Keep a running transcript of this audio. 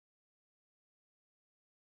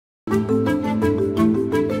All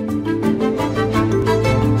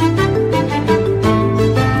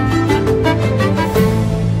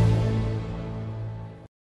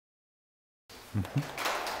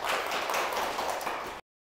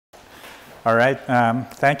right,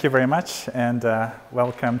 thank you very much, and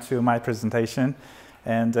welcome to my presentation.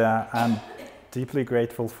 And I'm deeply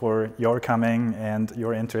grateful for your coming and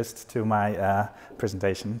your interest to my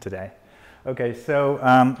presentation today. Okay,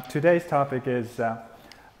 so today's topic is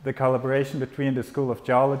the collaboration between the School of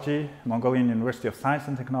Geology, Mongolian University of Science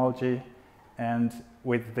and Technology, and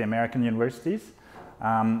with the American universities.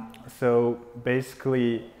 So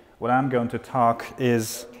basically, what I'm going to talk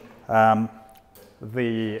is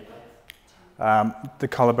the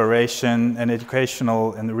collaboration and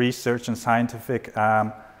educational and research and scientific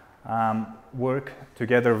work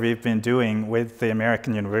together we've been doing with the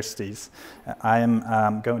American universities. I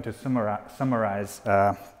am going to summarize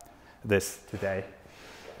this today.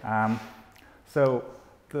 So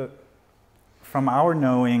from our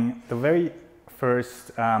knowing, the very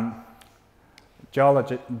first the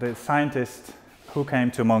scientist who came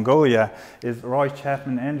to Mongolia is Roy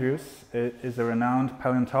Chapman Andrews, is a renowned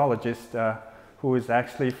paleontologist who is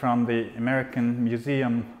actually from the American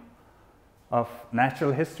Museum of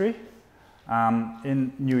Natural History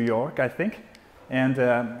in New York, I think, and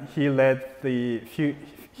he led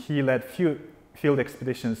few field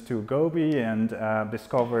expeditions to Gobi and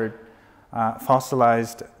discovered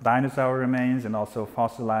fossilized dinosaur remains and also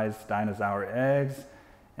fossilized dinosaur eggs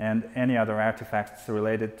and any other artifacts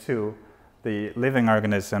related to the living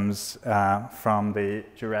organisms from the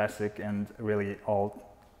Jurassic and really old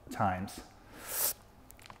times.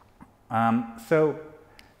 So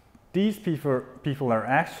these people are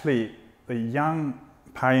actually the young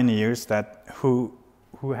pioneers who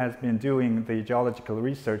has been doing the geological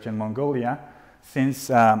research in Mongolia since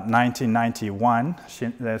 1991,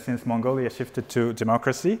 since Mongolia shifted to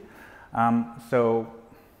democracy. So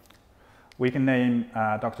we can name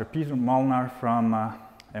Dr. Peter Molnar from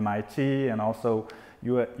MIT and also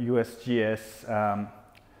USGS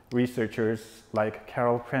researchers like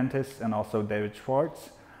Carol Prentice and also David Schwartz.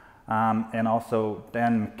 And also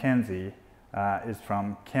Dan McKenzie is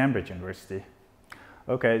from Cambridge University.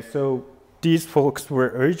 Okay, so these folks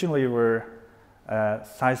originally were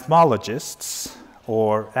seismologists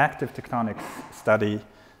or active tectonics study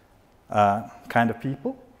kind of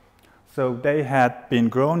people. So they had been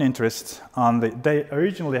grown interest they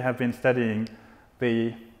originally have been studying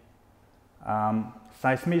the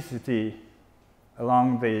seismicity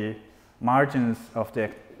along the margins of the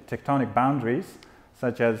tectonic boundaries,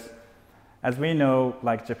 such as we know,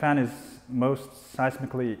 like Japan is most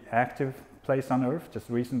seismically active place on Earth. Just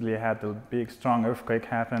recently had the big strong earthquake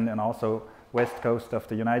happen, and also west coast of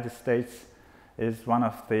the United States is one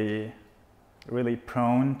of the really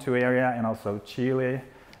prone to area, and also Chile.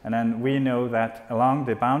 And then we know that along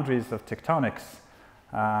the boundaries of tectonics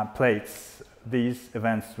plates, these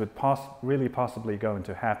events would really possibly going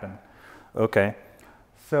to happen. Okay,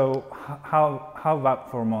 so how about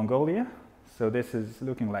for Mongolia? So this is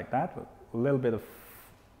looking like that. A little bit of,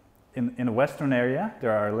 in the western area,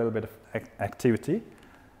 there are a little bit of activity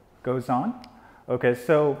goes on. Okay,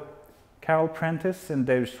 so Carol Prentice and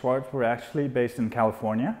David Schwartz were actually based in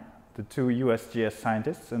California, the two USGS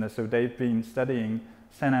scientists, and so they've been studying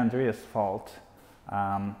San Andreas Fault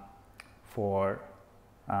for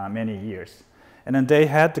many years. And then they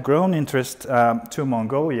had the grown interest to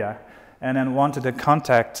Mongolia, and then wanted a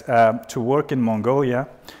contact to work in Mongolia.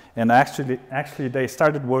 And actually they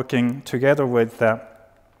started working together with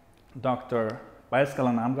Dr.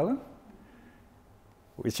 Bayasgalan Amgalan,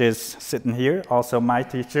 which is sitting here, also my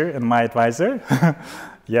teacher and my advisor.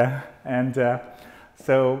 Yeah, and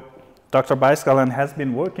so Dr. Bayasgalan has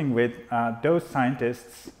been working with those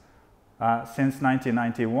scientists since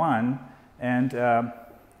 1991, and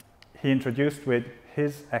he introduced with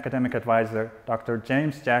his academic advisor, Dr.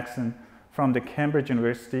 James Jackson from the Cambridge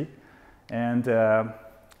University, and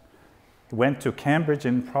went to Cambridge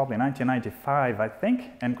in probably 1995, I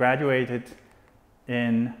think, and graduated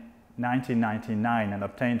in 1999 and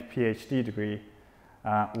obtained Ph.D. degree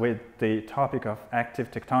with the topic of active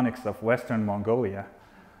tectonics of Western Mongolia.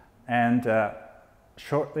 And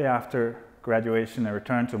shortly after graduation and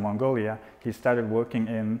return to Mongolia, he started working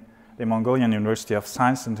in the Mongolian University of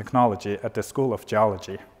Science and Technology at the School of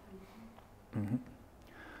Geology. Mm-hmm.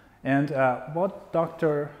 And what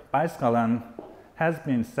Dr. Bayasgalan has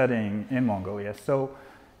been studying in Mongolia. So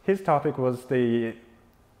his topic was the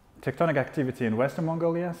tectonic activity in Western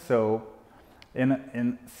Mongolia. So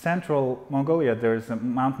in central Mongolia, there's a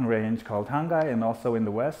mountain range called Hangai, and also in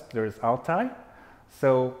the west, there's Altai.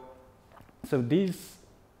 So these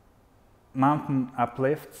mountain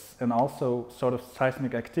uplifts and also sort of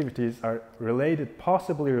seismic activities are related,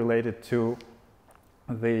 possibly related to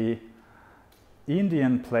the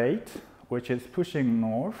Indian plate, which is pushing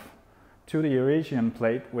north, to the Eurasian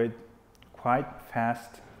plate with quite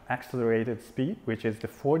fast accelerated speed, which is the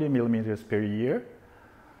 40 millimeters per year,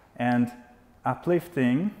 and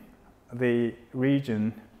uplifting the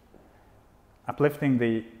region, uplifting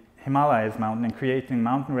the Himalayas mountain and creating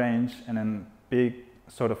mountain range and then big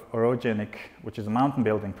sort of orogenic, which is a mountain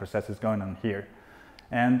building process, is going on here.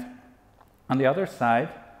 And on the other side,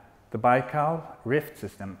 the Baikal rift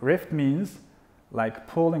system. Rift means like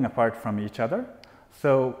pulling apart from each other.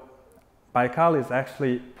 So Baikal is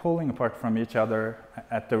actually pulling apart from each other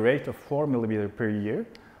at the rate of 4 millimeters per year.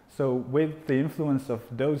 So with the influence of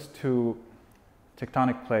those two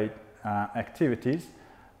tectonic plate activities,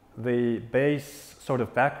 the base sort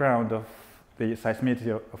of background of the seismicity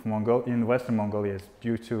of in Western Mongolia is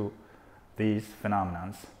due to these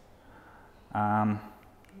phenomena.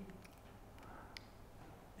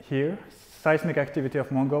 Here, seismic activity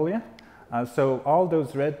of Mongolia. So all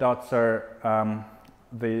those red dots are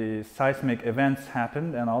the seismic events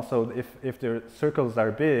happened, and also if the circles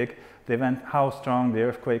are big, the event how strong the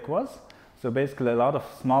earthquake was. So basically a lot of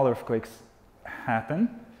small earthquakes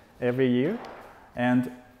happen every year,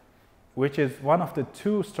 and which is one of the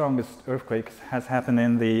two strongest earthquakes has happened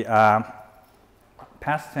in the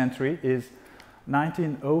past century is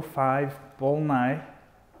 1905 Molnar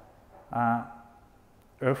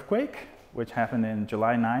earthquake, which happened in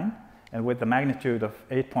July 9, and with the magnitude of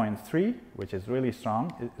 8.3, which is really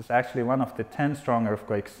strong. It's actually one of the 10 strong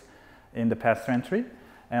earthquakes in the past century.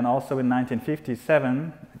 And also in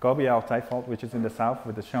 1957, Gobi Altai fault, which is in the south,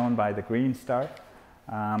 which is shown by the green star,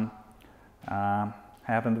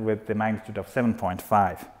 happened with the magnitude of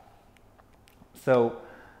 7.5. So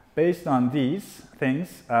based on these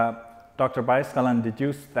things, Dr. Bayasgalan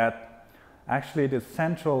deduced that actually the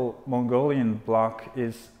central Mongolian block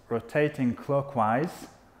is rotating clockwise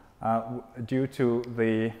due to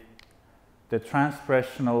the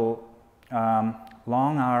transpressional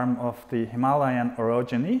long arm of the Himalayan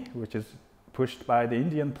orogeny, which is pushed by the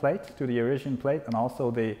Indian plate to the Eurasian plate, and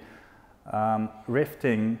also the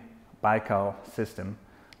rifting Baikal system.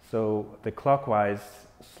 So the clockwise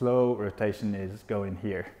slow rotation is going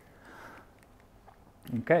here.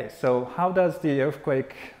 Okay, so how does the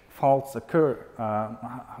earthquake faults occur,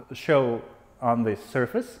 show on the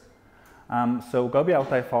surface? So Gobi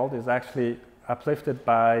Altai fault is actually uplifted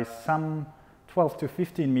by some 12 to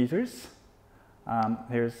 15 meters.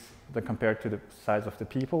 Here's the compared to the size of the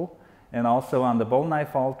people. And also on the Molnar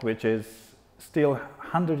fault, which is still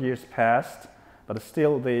 100 years past, but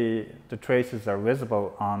still the traces are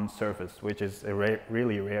visible on surface, which is a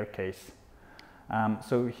really rare case.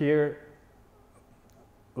 So here,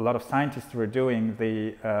 a lot of scientists were doing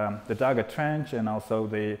the Daga trench and also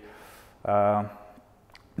the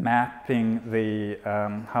mapping the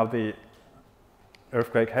how the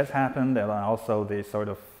earthquake has happened, and also the sort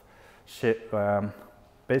of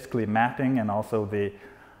basically mapping, and also the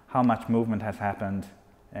how much movement has happened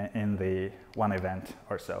in the one event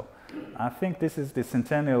or so. I think this is the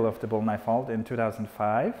centennial of the Molnar fault in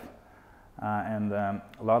 2005, and a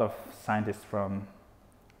lot of scientists from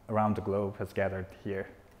around the globe has gathered here.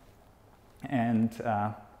 And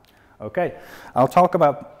okay, I'll talk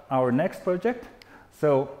about our next project.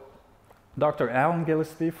 So Dr. Alan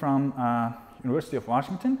Gillespie from University of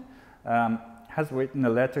Washington has written a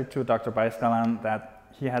letter to Dr. Bayasgalan that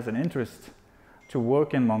he has an interest to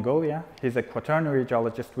work in Mongolia. He's a quaternary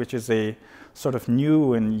geologist, which is a sort of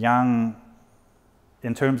new and young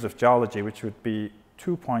in terms of geology, which would be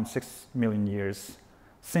 2.6 million years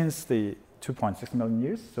since the 2.6 million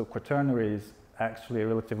years. So quaternary is actually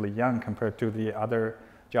relatively young compared to the other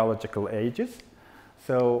geological ages.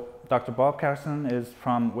 So Dr. Bob Carson is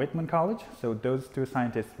from Whitman College. So those two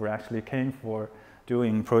scientists were actually came for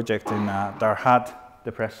doing project in Darhad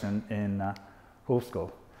Depression in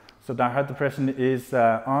Hulskul. So Darhad Depression is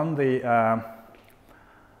on the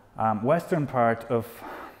western part of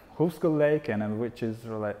Hulskul Lake, and which is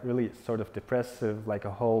really sort of depressive, like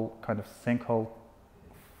a whole kind of sinkhole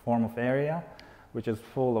form of area, which is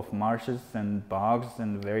full of marshes and bogs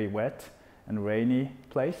and very wet and rainy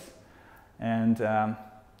place. And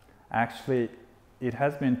actually, it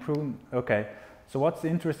has been proven. Okay, so what's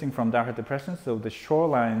interesting from Darhad Depression? So the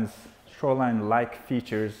shoreline-like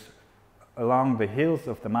features along the hills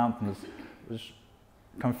of the mountains which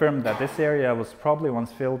confirmed that this area was probably once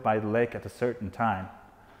filled by the lake at a certain time,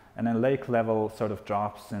 and then lake level sort of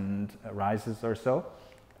drops and rises or so.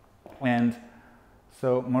 And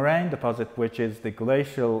so moraine deposit, which is the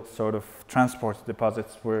glacial sort of transport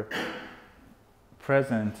deposits, were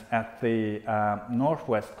present at the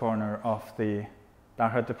northwest corner of the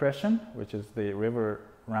Darha Depression, which is the river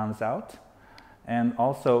runs out, and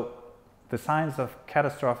also the signs of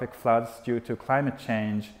catastrophic floods due to climate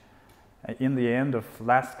change in the end of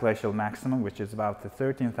last glacial maximum, which is about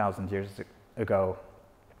 13,000 years ago.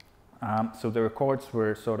 So the records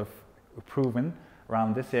were sort of proven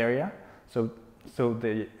around this area. So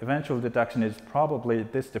the eventual deduction is probably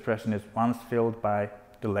this depression is once filled by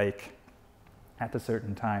the lake at a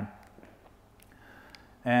certain time.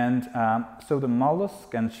 And so the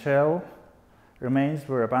mollusk and shell remains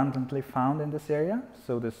were abundantly found in this area.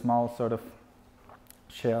 So the small sort of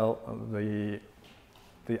shell, the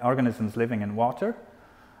organisms living in water.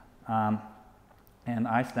 And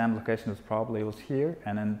ice dam location was here,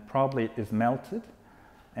 and then probably is melted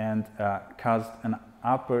and caused an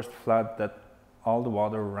outburst flood that all the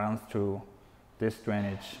water runs through this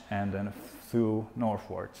drainage and then through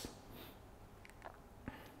northwards.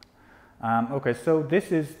 Okay, so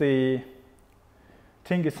this is the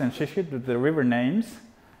Tingis and Shishkit with the river names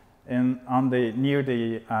near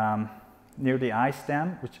the ice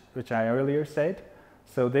dam, which I earlier said.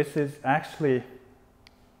 So this is actually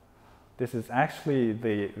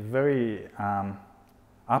the very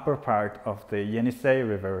upper part of the Yenisei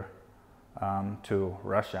River to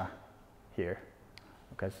Russia here.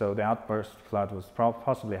 Okay, so the outburst flood was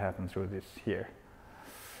possibly happened through this here.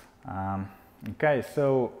 Okay,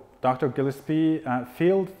 so Dr. Gillespie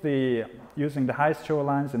filled using the highest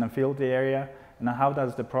shorelines and filled the area. And how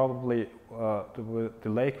does the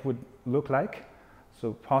lake would look like?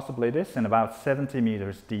 So possibly this, and about 70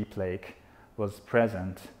 meters deep lake was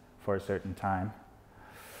present for a certain time.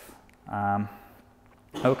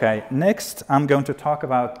 Okay, next I'm going to talk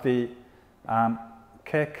about the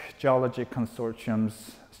KECK Geology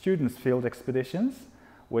Consortium's students' field expeditions,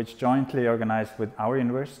 which jointly organized with our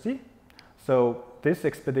university. So this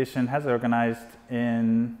expedition has organized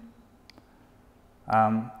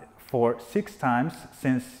for 6 times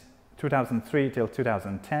since 2003 till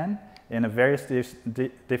 2010 in various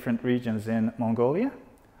different regions in Mongolia.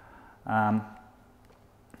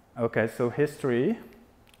 Okay, so history.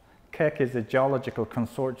 KECK is a geological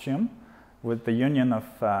consortium with the union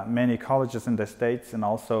of many colleges in the States, and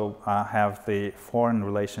also have the foreign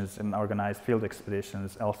relations and organized field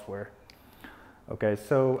expeditions elsewhere. Okay,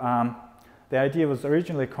 so the idea was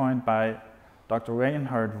originally coined by Dr.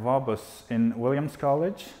 Reinhard Wobus in Williams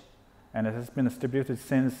College, and it has been distributed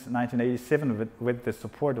since 1987 with the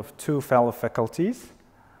support of 2 fellow faculties.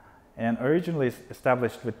 And originally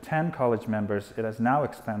established with 10 college members, it has now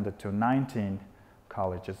expanded to 19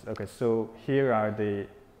 colleges. Okay, so here are the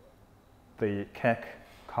KECK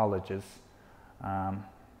colleges.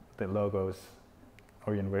 The logos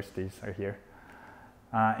or universities are here.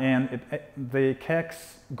 And the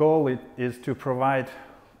KECK's goal is to provide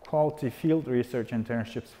quality field research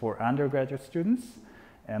internships for undergraduate students,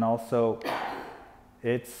 and also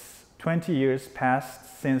it's 20 years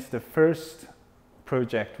passed since the first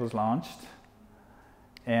project was launched,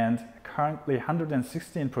 and currently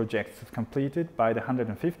 116 projects have completed by the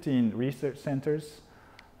 115 research centers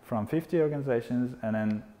from 50 organizations, and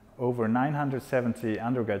then over 970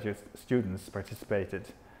 undergraduate students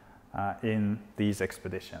participated in these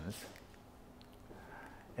expeditions.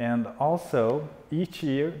 And also, each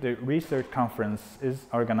year the research conference is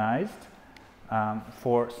organized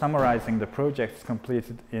for summarizing the projects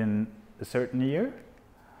completed in a certain year,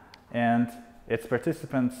 and its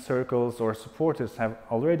participants, circles, or supporters have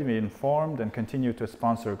already been formed and continue to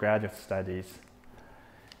sponsor graduate studies.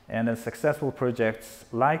 And then successful projects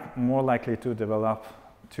more likely to develop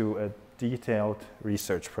to a detailed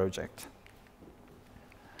research project.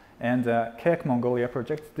 And KECK Mongolia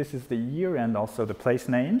project, this is the year and also the place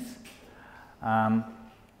names.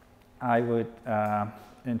 I would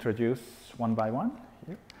introduce one by one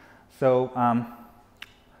here. So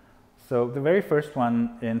the very first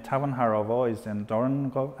one in Tavanharovo is in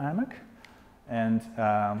Dorngov-Amak, and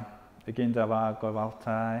Igindava,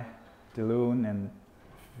 Govaltai, Dilun, and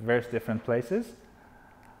various different places.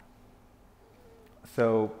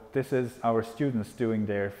 So this is our students doing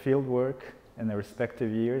their field work in their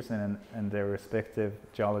respective years and their respective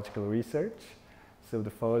geological research. So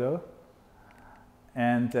the photo.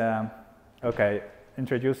 And okay,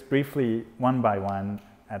 introduce briefly one by one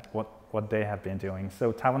at what they have been doing.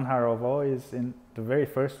 So Tavanharovo is in the very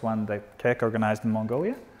first one that KECK organized in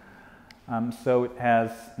Mongolia. So it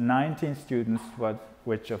has 19 students,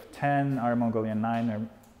 which of 10 are Mongolian, 9 are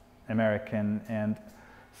American, and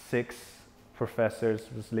 6 professors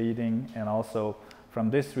was leading. And also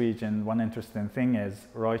from this region, one interesting thing is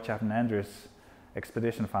Roy Chapman Andrews'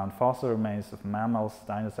 expedition found fossil remains of mammals,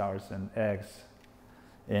 dinosaurs, and eggs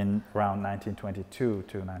in around 1922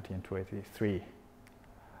 to 1923.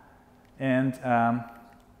 And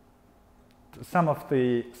some of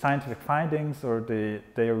the scientific findings or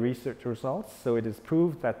their research results. So it is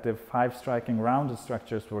proved that the 5 striking rounded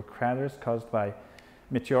structures were craters caused by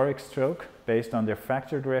meteoric stroke based on their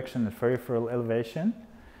fracture direction and peripheral elevation.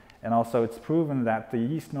 And also it's proven that the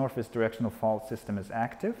east-northwest directional fault system is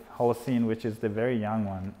active, Holocene, which is the very young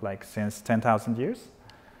one, like since 10,000 years.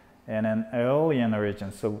 And an Aeolian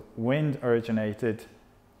origin, so wind-originated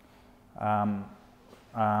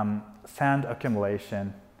sand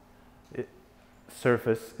accumulation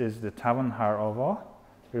surface is the Tavanhar Oval,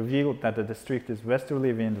 revealed that the district is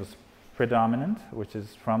westerly wind was predominant, which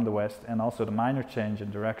is from the west, and also the minor change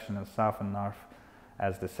in direction of south and north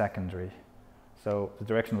as the secondary. So the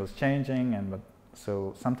direction was changing, and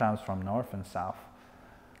so sometimes from north and south.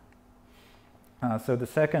 So the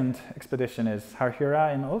second expedition is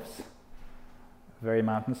Harhira in Ufs, very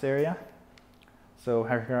mountainous area. So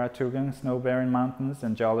Harhira-Tugun, snow-bearing mountains,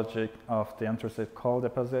 and geology of the anthracite coal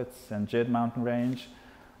deposits and Jid mountain range.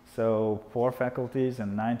 So 4 faculties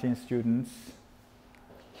and 19 students.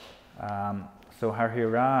 So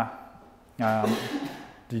Harhira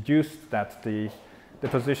deduced that the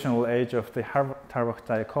positional age of the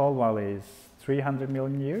Tarvakhtai coal valley is 300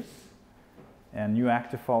 million years. And new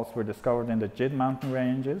active faults were discovered in the Jid mountain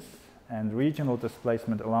ranges. And regional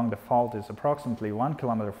displacement along the fault is approximately 1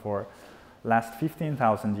 kilometer for last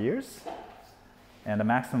 15,000 years, and the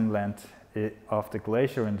maximum length of the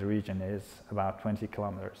glacier in the region is about 20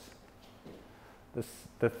 kilometers.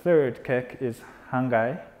 The third KECK is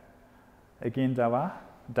Hangai, again Dawa.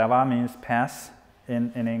 Dawa means pass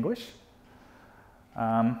in English.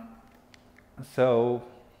 So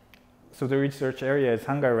the research area is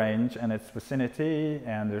Hangai Range and its vicinity,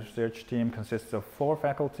 and the research team consists of 4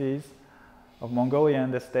 faculties of Mongolia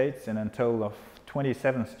and the States, and a total of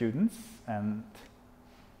 27 students, and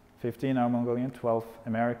 15 are Mongolian, 12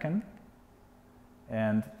 American.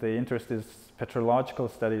 And the interest is petrological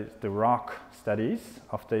studies, the rock studies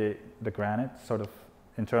of the granite, sort of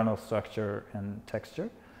internal structure and texture,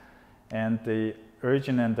 and the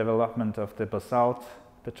origin and development of the basalt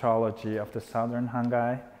petrology of the southern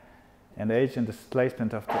Hangai, and the age and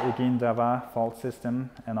displacement of the Igindava fault system,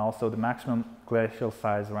 and also the maximum glacial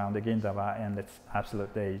size around Igindava and its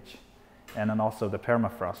absolute age. And then also the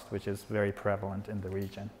permafrost, which is very prevalent in the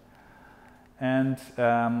region. And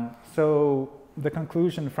so the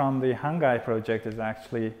conclusion from the Hangai project is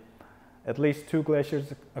actually at least 2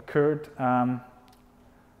 glaciers occurred.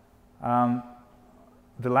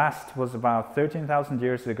 The last was about 13,000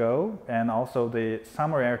 years ago, and also the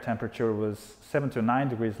summer air temperature was 7 to 9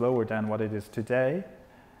 degrees lower than what it is today.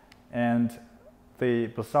 And the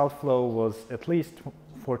basalt flow was at least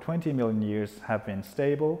for 20 million years have been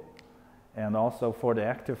stable. And also for the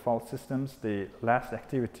active fault systems, the last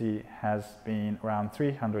activity has been around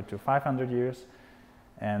 300 to 500 years.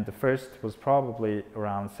 And the first was probably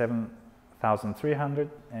around 7,300.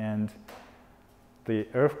 And the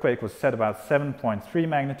earthquake was set about 7.3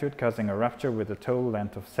 magnitude, causing a rupture with a total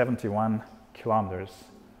length of 71 kilometers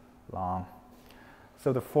long.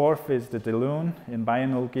 So the fourth is the Delun in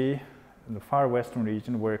Bayanulgi, in the far western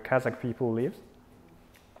region where Kazakh people live.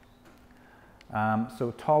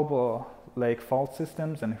 So Tolbo Lake fault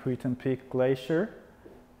systems and Huiten Peak Glacier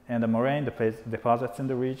and the moraine deposits in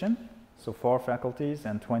the region. So 4 faculties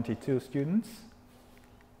and 22 students.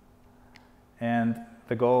 And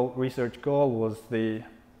the research goal was the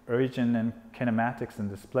origin and kinematics and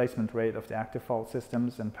displacement rate of the active fault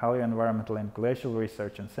systems and paleoenvironmental and glacial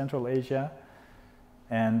research in Central Asia.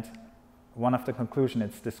 And one of the conclusions,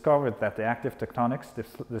 it's discovered that the active tectonics,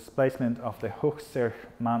 displacement of the Huxer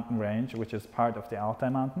mountain range, which is part of the Altai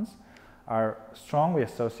Mountains, are strongly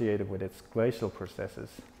associated with its glacial processes.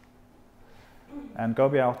 And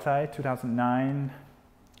Gobi Altai, 2009,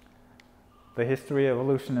 the history,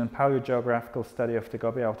 evolution, and paleogeographical study of the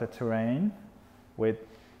Gobi Altai terrain with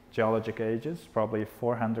geologic ages, probably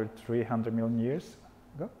 400, 300 million years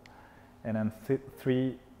ago, and then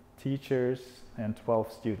 3 teachers and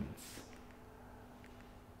 12 students.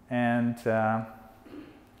 And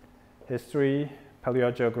history,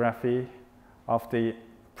 paleogeography of the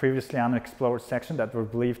previously unexplored section that were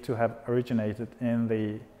believed to have originated in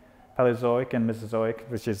the Paleozoic and Mesozoic,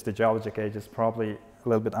 which is the geologic ages, probably a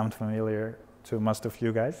little bit unfamiliar to most of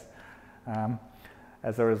you guys.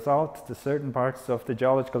 As a result, the certain parts of the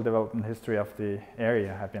geological development history of the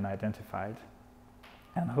area have been identified.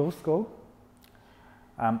 And Hochschule,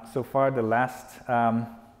 so far the last,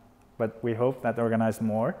 but we hope that organize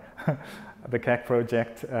more, the KECK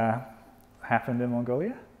project happened in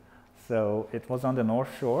Mongolia. So it was on the north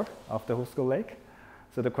shore of the Hochschule Lake.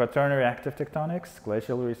 So the Quaternary Active Tectonics,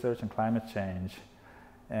 Glacial Research and Climate Change,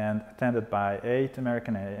 and attended by 8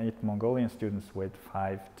 American and 8 Mongolian students with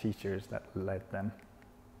 5 teachers that led them.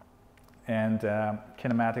 And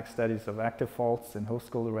kinematic studies of active faults in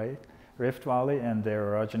Hovsgol Rift Valley and their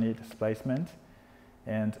orogeny displacement,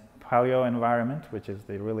 and paleo environment, which is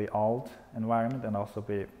the really old environment, and also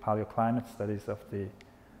the paleoclimate studies of the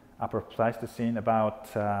Upper Pleistocene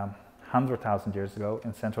about 100,000 years ago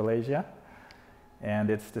in Central Asia.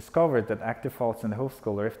 And it's discovered that active faults in the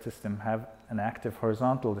Hovsgol Rift system have an active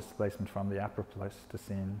horizontal displacement from the Upper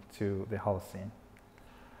Pleistocene to the Holocene.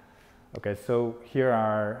 Okay, so here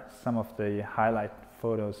are some of the highlight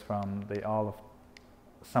photos from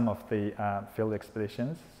some of the field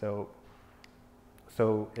expeditions. So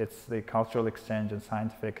it's the cultural exchange and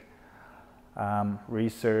scientific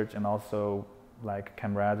research, and also like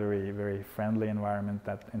camaraderie, very friendly environment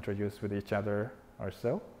that introduced with each other or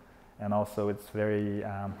so. And also it's very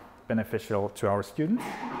beneficial to our students.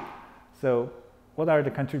 So what are the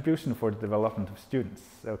contributions for the development of students?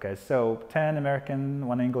 Okay, so 10 American,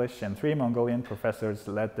 1 English, and 3 Mongolian professors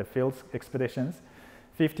led the field expeditions.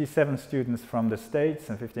 57 students from the States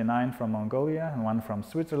and 59 from Mongolia, and 1 from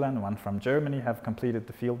Switzerland, 1 from Germany have completed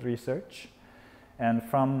the field research. And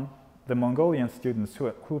from the Mongolian students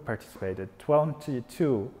who participated,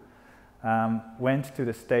 22 went to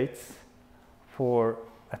the States for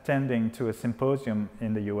attending to a symposium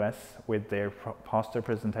in the US with their poster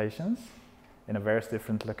presentations in various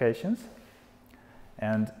different locations.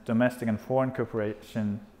 And domestic and foreign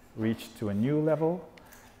cooperation reached to a new level.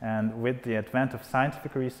 And with the advent of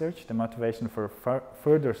scientific research, the motivation for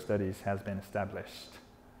further studies has been established.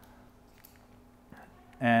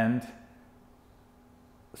 And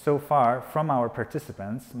so far, from our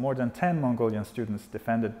participants, more than 10 Mongolian students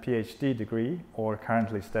defended Ph.D. degree or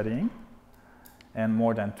currently studying, and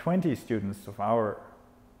more than 20 students of our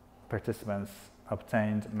participants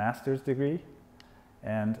obtained master's degree,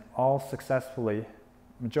 and all successfully,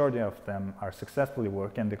 majority of them are successfully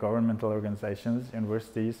working in the governmental organizations,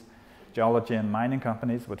 universities, geology and mining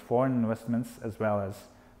companies with foreign investments, as well as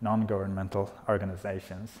non-governmental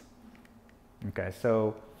organizations. Okay,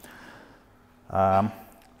 so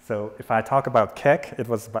if I talk about KECK, it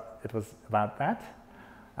was about that.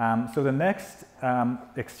 So the next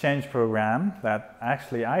exchange program that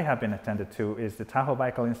actually I have been attended to is the Tahoe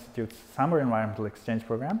Baikal Institute's Summer Environmental Exchange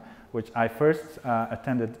Program, which I first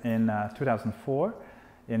attended in 2004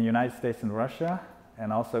 in the United States and Russia,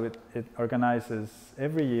 and also it organizes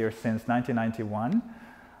every year since 1991.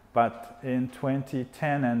 But in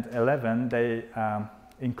 2010 and 11, they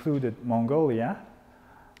included Mongolia,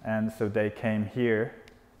 and so they came here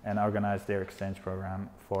and organized their exchange program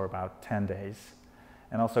for about 10 days.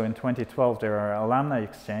 And also in 2012, there are alumni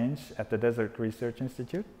exchange at the Desert Research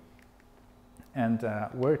Institute. And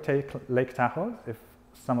we're Lake Tahoe, if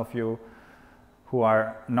some of you who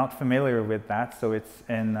are not familiar with that. So it's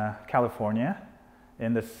in California,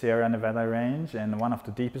 in the Sierra Nevada range, and one of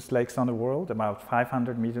the deepest lakes on the world, about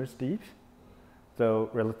 500 meters deep, so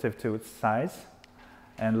relative to its size.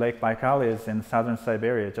 And Lake Baikal is in southern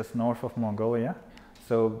Siberia, just north of Mongolia.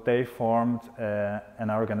 So they formed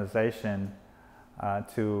an organization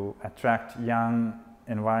to attract young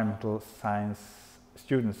environmental science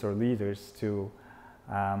students or leaders to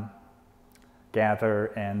gather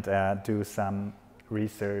and do some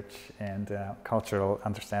research and cultural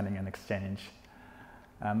understanding and exchange.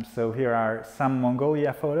 So here are some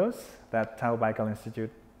Mongolia photos that Tahoe Baikal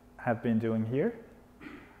Institute have been doing here.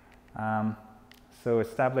 So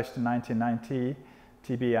established in 1990,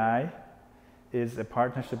 TBI is a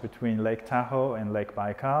partnership between Lake Tahoe and Lake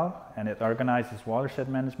Baikal, and it organizes watershed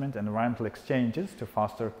management and environmental exchanges to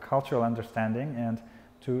foster cultural understanding and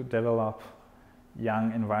to develop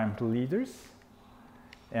young environmental leaders.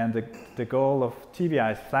 And the goal of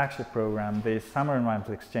TBI's flagship program, the Summer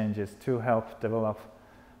Environmental Exchange, is to help develop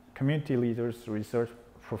community leaders, research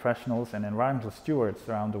professionals, and environmental stewards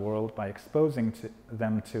around the world by exposing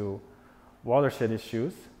them to watershed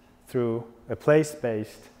issues through a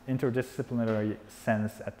place-based interdisciplinary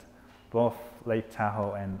sense at both Lake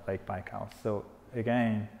Tahoe and Lake Baikal. So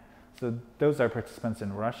again, so those are participants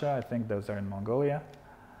in Russia. I think those are in Mongolia.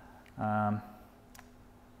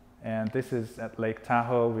 And this is at Lake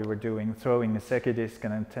Tahoe. We were throwing a Seki disc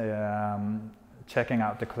and checking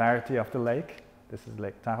out the clarity of the lake. This is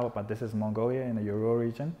Lake Tahoe, but this is Mongolia in the Ural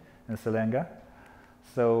region in Selenga.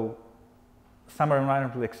 So Summer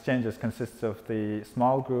Environmental Exchanges consists of the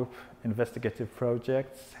small group investigative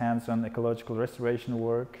projects, hands-on ecological restoration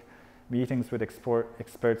work, meetings with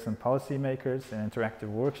experts and policymakers, and interactive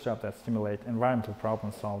workshops that stimulate environmental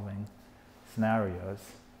problem-solving scenarios.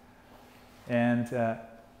 And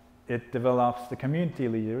it develops the community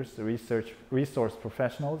leaders, the resource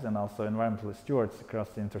professionals, and also environmental stewards across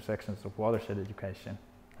the intersections of watershed education.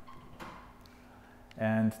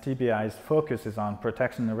 And TBI's focus is on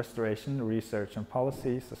protection and restoration, research and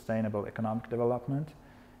policy, sustainable economic development,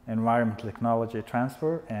 environmental technology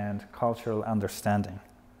transfer, and cultural understanding.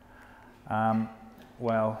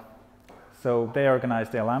 So they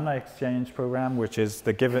organized the alumni exchange program, which is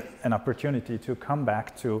the give an opportunity to come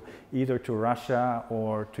back to either to Russia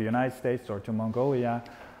or to United States or to Mongolia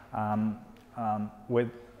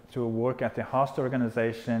to work at the host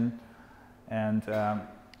organization, and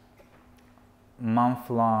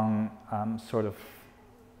month-long sort of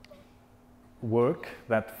work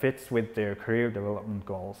that fits with their career development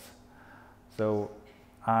goals. So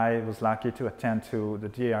I was lucky to attend to the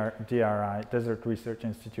DRI, Desert Research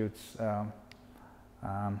Institute's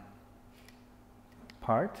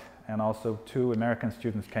part, and also 2 American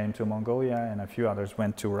students came to Mongolia and a few others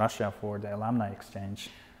went to Russia for the alumni exchange.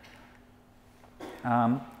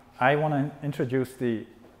 I want to introduce the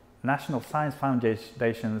National Science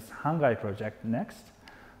Foundation's Hangai project next.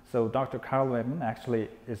 So Dr. Carl Webben actually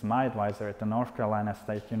is my advisor at the North Carolina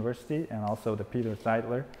State University, and also the Peter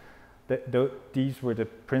Zeidler. These were the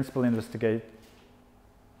principal investigators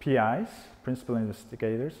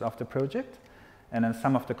of the project, and then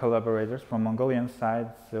some of the collaborators from Mongolian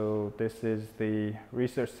side. So this is the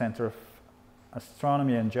Research Center of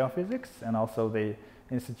Astronomy and Geophysics, and also the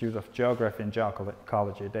Institute of Geography and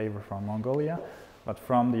Geoecology. They were from Mongolia. But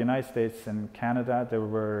from the United States and Canada, there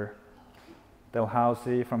were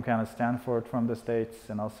Dalhousie from Canada, Stanford from the States,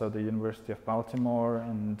 and also the University of Baltimore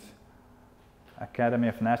and Academy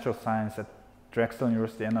of Natural Science at Drexel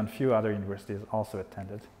University, and a few other universities also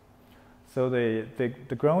attended. So the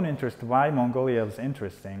grown interest, why Mongolia was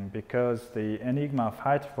interesting, because the enigma of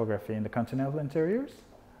high topography in the continental interiors.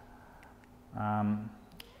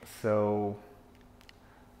 So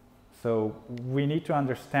we need to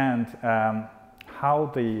understand how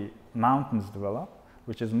the mountains develop,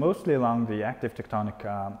 which is mostly along the active tectonic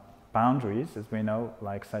boundaries, as we know,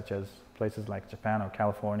 such as places like Japan or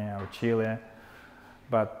California or Chile.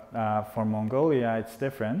 But for Mongolia, it's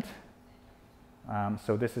different.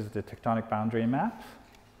 So this is the tectonic boundary map.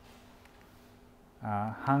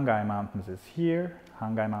 Hangai Mountains is here,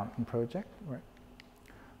 Hangai Mountain Project. Right.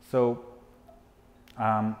 So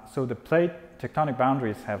the plate tectonic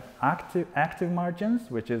boundaries have active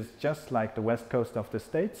margins, which is just like the west coast of the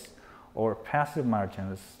states, or passive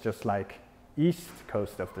margins, just like east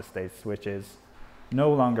coast of the states, which is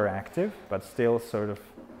no longer active, but still sort of,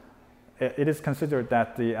 it is considered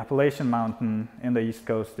that the Appalachian Mountain in the east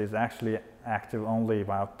coast is actually active only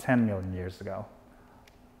about 10 million years ago.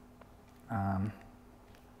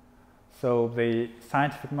 So the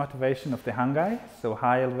scientific motivation of the Hangai, so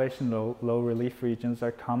high elevation, low relief regions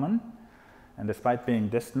are common, and despite being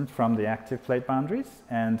distant from the active plate boundaries,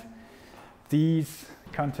 and these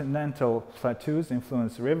continental plateaus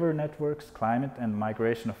influence river networks, climate, and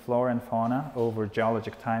migration of flora and fauna over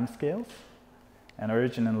geologic timescales. And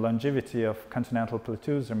origin and longevity of continental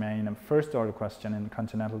plateaus remain a first-order question in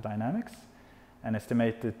continental dynamics, and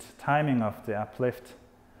estimated timing of the uplift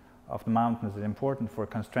of the mountains is important for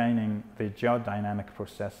constraining the geodynamic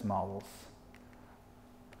process models.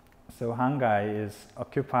 So Hangai is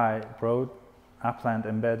occupy broad upland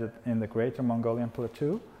embedded in the Greater Mongolian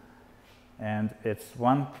Plateau, and it's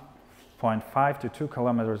 1.5 to 2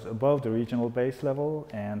 kilometers above the regional base level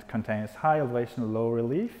and contains high elevation, low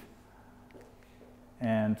relief,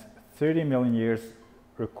 and 30 million years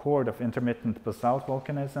record of intermittent basalt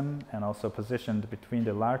volcanism, and also positioned between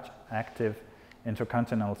the large active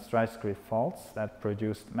intercontinental strike-slip faults that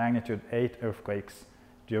produced magnitude 8 earthquakes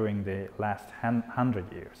during the last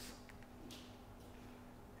 100 years.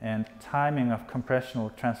 And timing of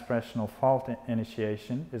compressional-transpressional fault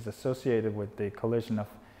initiation is associated with the collision of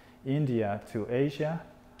India to Asia,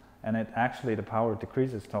 and the power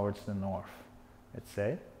decreases towards the north, let's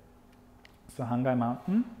say. So Hangai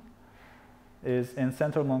Mountain is in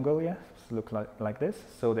central Mongolia, look like this.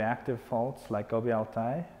 So the active faults like Gobi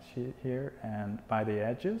Altai here and by the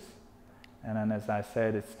edges. And then, as I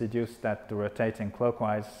said, it's deduced that the rotating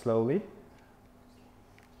clockwise slowly.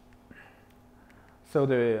 So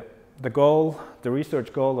the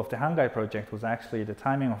research goal of the Hangai project was actually the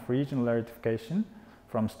timing of regional acidification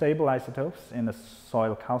from stable isotopes in the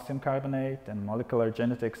soil calcium carbonate and molecular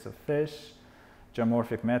genetics of fish,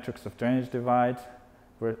 geomorphic metrics of drainage divide,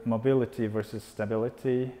 mobility versus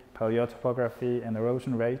stability, paleotopography and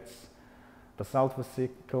erosion rates, basalt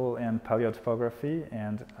vesicle and paleotopography,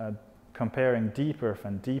 and comparing deep earth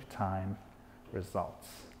and deep time results.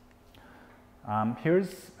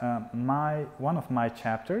 Here's one of my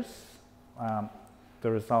chapters. The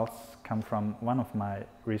results come from one of my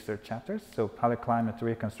research chapters, so paleoclimate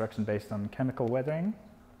reconstruction based on chemical weathering.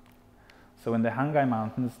 So in the Hangai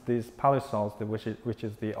Mountains, these paleosols, which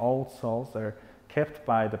is the old sols, are kept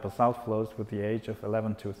by the basalt flows with the age of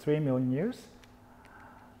 11 to 3 million years.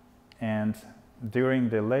 And during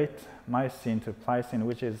the late Miocene to Pliocene,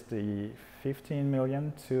 which is the 15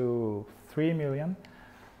 million to 3 million,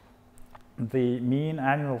 the mean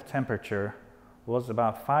annual temperature was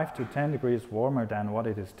about 5 to 10 degrees warmer than what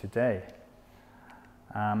it is today.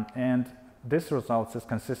 And this result is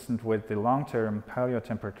consistent with the long-term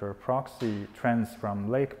paleotemperature proxy trends from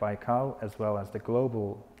Lake Baikal as well as the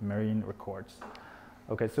global marine records.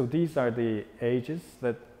 Okay, so these are the ages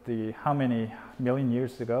that how many million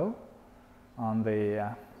years ago on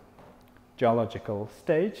the geological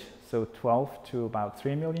stage, so 12 to about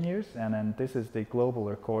 3 million years, and then this is the global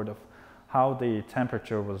record of how the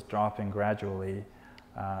temperature was dropping gradually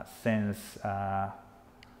since.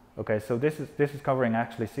 Okay, so this is covering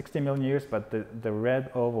actually 60 million years, but the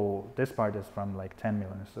red oval, this part is from like 10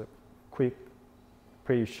 million. So quick,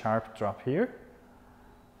 pretty sharp drop here.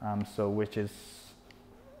 So which is,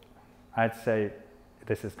 I'd say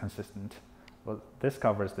this is consistent. Well, this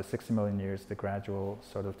covers the 60 million years, the gradual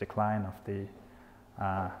sort of decline of the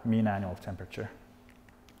mean annual temperature.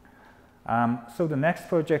 So the next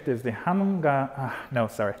project is the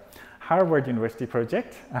Harvard University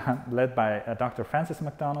project, led by Dr. Frances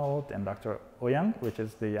McDonald and Dr. Oyang, which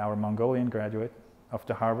is our Mongolian graduate of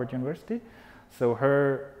the Harvard University. So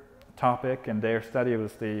her topic and their study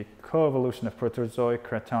was the coevolution of Proterozoic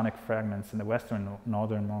cratonic fragments in the western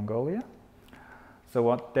northern Mongolia. So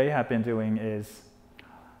what they have been doing is,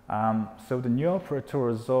 so the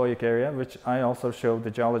Neoproterozoic area, which I also showed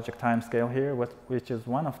the geologic time scale here, which is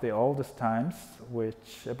one of the oldest times,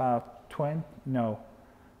 which about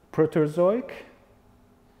Proterozoic,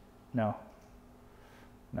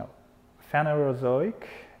 Phanerozoic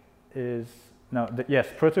is, yes,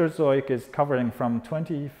 Proterozoic is covering from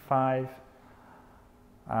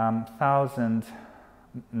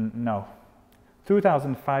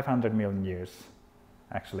 2,500 million years,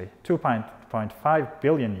 actually, 2.5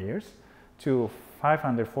 billion years to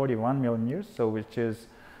 541 million years, so which is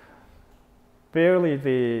barely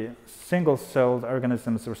the single-celled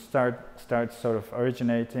organisms will start sort of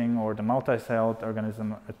originating, or the multi-celled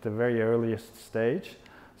organism at the very earliest stage.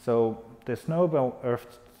 So the snowball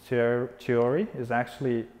Earth theory is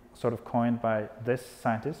actually sort of coined by this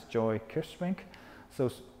scientist, Joy Kirschwink. So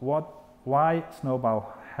why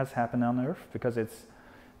snowball has happened on Earth? Because it's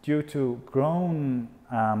due to grown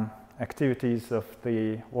activities of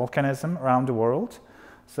the volcanism around the world.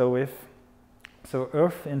 So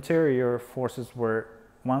Earth interior forces were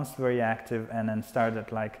once very active, and then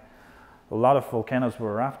started like a lot of volcanoes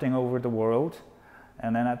were erupting over the world,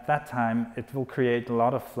 and then at that time it will create a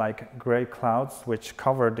lot of like gray clouds which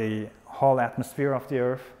cover the whole atmosphere of the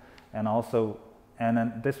Earth, and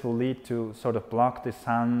then this will lead to sort of block the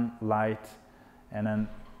sunlight and then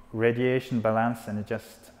radiation balance, and it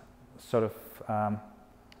just sort of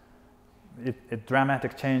a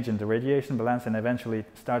dramatic change in the radiation balance, and eventually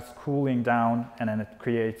it starts cooling down, and then it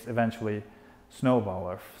creates eventually snowball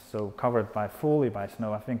Earth, so covered fully by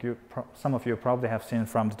snow. I think some of you probably have seen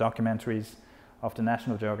from the documentaries of the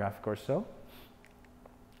National Geographic or so.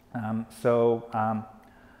 So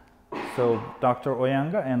Dr.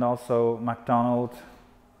 Oyanga and also McDonald,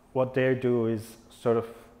 what they do is sort of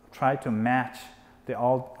try to match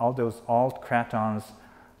all those old cratons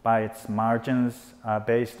by its margins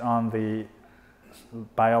based on the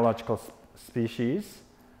biological species,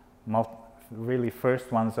 really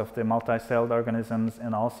first ones of the multi-celled organisms,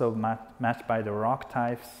 and also matched by the rock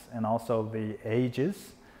types and also the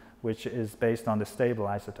ages, which is based on the stable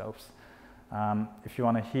isotopes. If you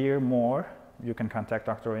want to hear more, you can contact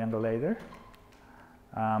Dr. Oyanga later.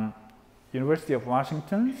 University of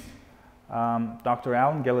Washington, Dr.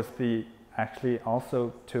 Alan Gillespie actually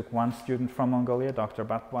also took one student from Mongolia, Dr.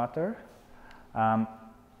 Batwater.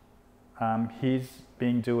 He's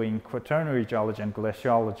been doing quaternary geology and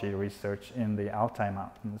glaciology research in the Altai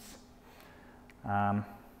Mountains.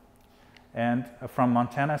 And from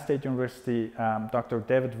Montana State University, Dr.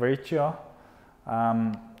 David Vericchio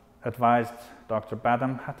advised Dr.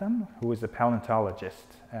 Badam Hattam, who is a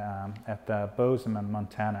paleontologist at Bozeman,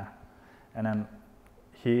 Montana. And then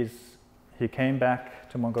he came back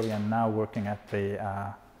to Mongolia and now working at the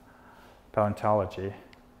paleontology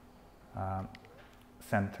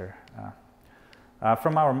center.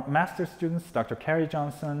 From our master's students, Dr. Carrie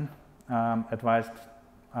Johnson advised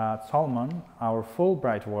Solomon, our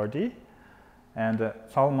Fulbright awardee, And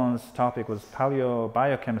Solomon's topic was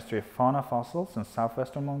paleobiochemistry of fauna fossils in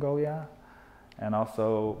southwestern Mongolia. And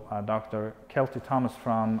also Dr. Kelty Thomas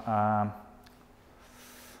from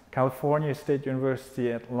California State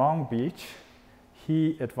University at Long Beach.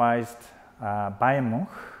 He advised Bayamuk,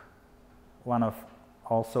 one of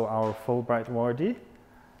also our Fulbright awardee.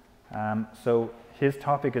 So his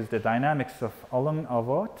topic is the dynamics of Olung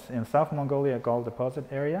Avot in South Mongolia gold deposit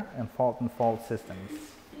area and fault systems.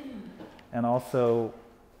 And also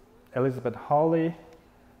Elizabeth Hawley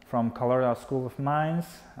from Colorado School of Mines.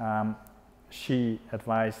 She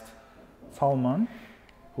advised Solomon,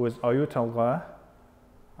 who is Oyutalga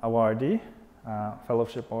awardee,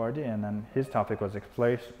 fellowship awardee, and then his topic was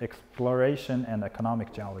exploration and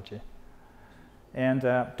economic geology. And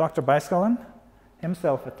Dr. Bayasgalan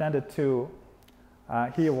himself attended to,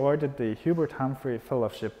 he awarded the Hubert Humphrey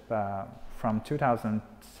Fellowship from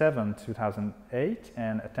 2007 to 2008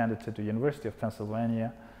 and attended to the University of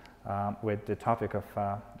Pennsylvania with the topic of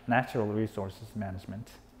natural resources management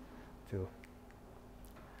too.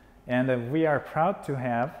 And we are proud to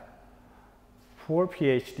have 4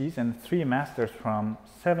 PhDs and 3 masters from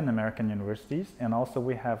 7 American universities, and also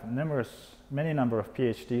we have many number of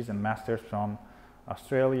PhDs and masters from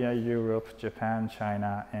Australia, Europe, Japan,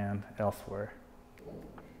 China, and elsewhere.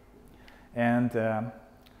 And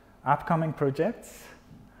upcoming projects,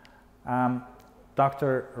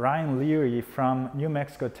 Dr. Ryan Leary from New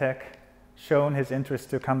Mexico Tech shown his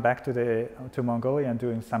interest to come back to Mongolia and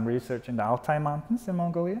doing some research in the Altai Mountains in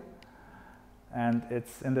Mongolia. And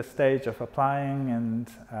it's in the stage of applying and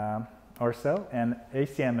or so. And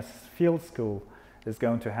ACMS Field School is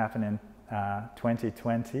going to happen in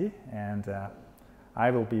 2020, and I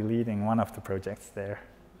will be leading one of the projects there.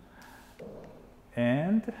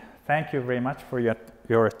 And thank you very much for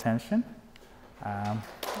your attention.